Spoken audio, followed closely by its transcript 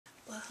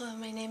Well, hello,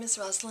 my name is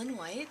Rosalind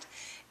White,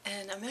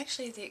 and I'm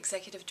actually the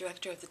executive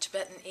director of the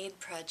Tibetan Aid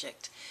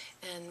Project.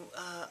 And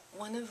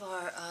one of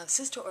our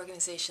sister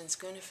organizations,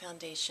 Guna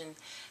Foundation,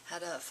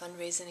 had a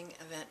fundraising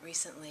event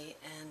recently,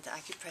 and the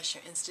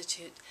Acupressure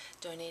Institute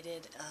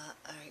donated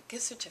a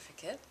gift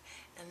certificate,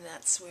 and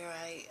that's where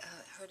I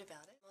heard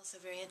about it. I'm also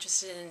very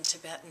interested in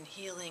Tibetan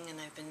healing, and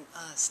I've been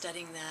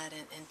studying that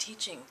and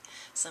teaching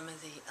some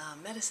of the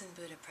medicine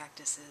Buddha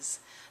practices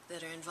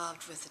that are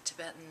involved with the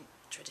Tibetan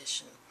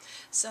tradition.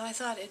 So I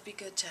thought it'd be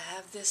good to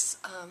have this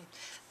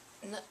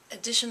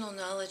additional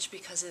knowledge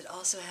because it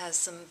also has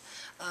some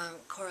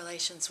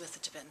correlations with the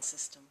Tibetan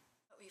system.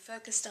 What we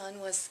focused on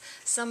was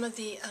some of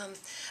the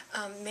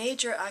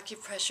major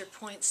acupressure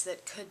points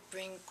that could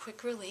bring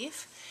quick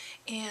relief,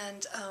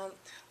 and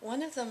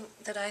one of them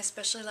that I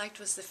especially liked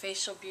was the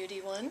facial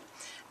beauty one,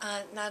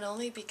 not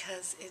only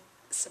because it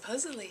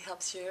supposedly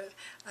helps your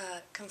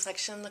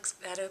complexion looks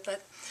better,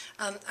 but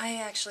I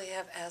actually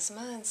have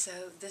asthma, and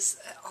so this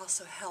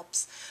also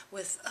helps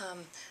with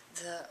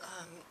the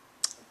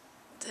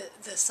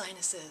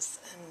sinuses,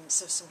 and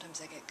so sometimes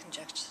I get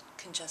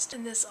congested.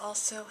 And this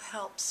also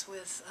helps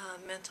with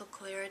mental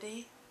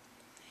clarity,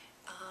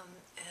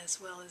 as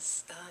well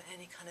as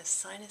any kind of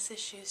sinus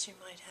issues you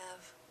might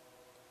have.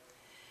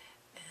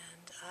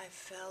 And I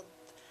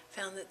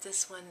found that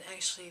this one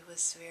actually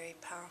was very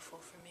powerful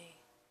for me.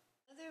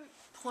 Another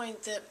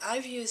point that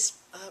I've used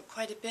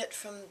quite a bit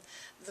from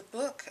the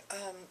book,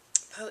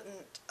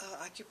 Potent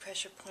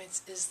Acupressure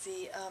Points, is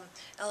the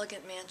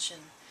Elegant Mansion,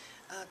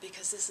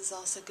 because this is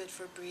also good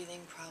for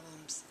breathing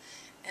problems.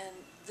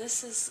 And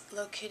this is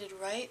located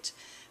right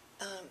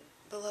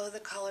below the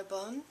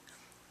collarbone,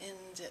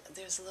 and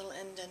there's a little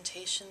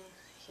indentation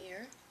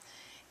here.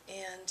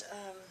 And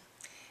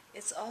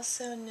it's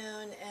also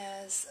known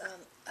as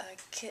a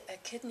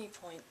kidney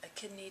point, a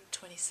kidney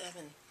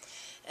 27.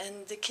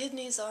 And the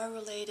kidneys are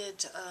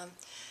related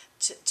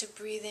to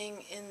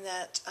breathing in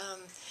that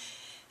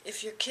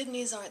if your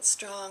kidneys aren't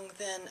strong,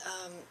 then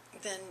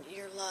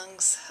your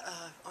lungs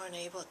aren't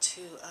able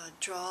to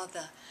draw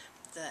the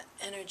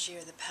energy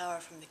or the power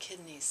from the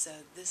kidneys.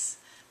 So this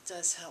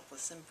does help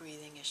with some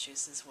breathing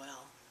issues as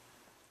well.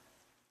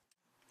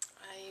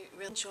 I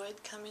really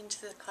enjoyed coming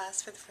to the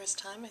class for the first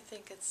time. I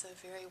think it's a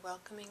very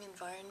welcoming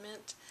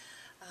environment.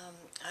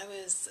 I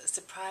was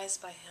surprised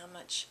by how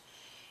much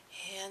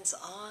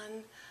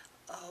hands-on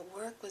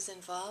work was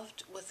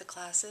involved with the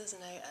classes,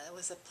 and it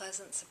was a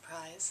pleasant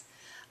surprise.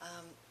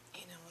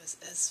 You know,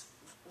 as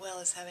well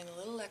as having a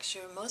little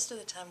lecture, most of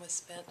the time was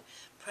spent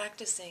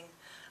practicing,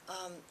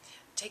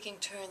 taking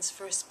turns,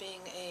 first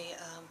being a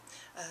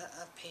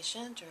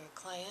patient or a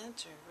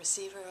client or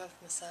receiver of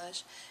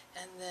massage,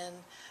 and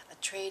then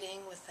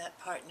trading with that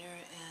partner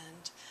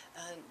and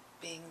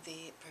being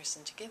the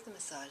person to give the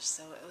massage.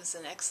 So it was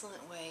an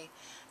excellent way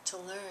to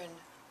learn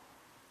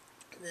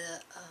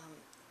the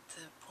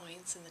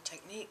points and the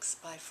techniques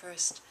by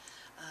first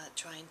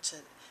trying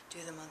to do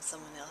them on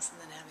someone else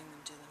and then having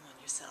them do them on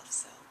yourself.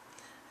 So I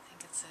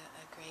think it's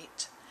a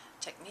great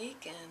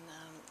technique, and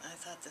I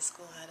thought the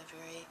school had a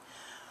very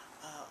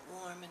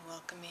warm and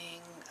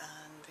welcoming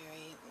and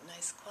very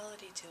nice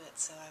quality to it,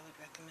 so I would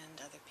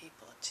recommend other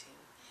people to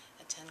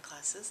attend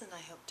classes, and I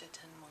hope to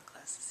attend more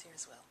classes here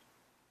as well.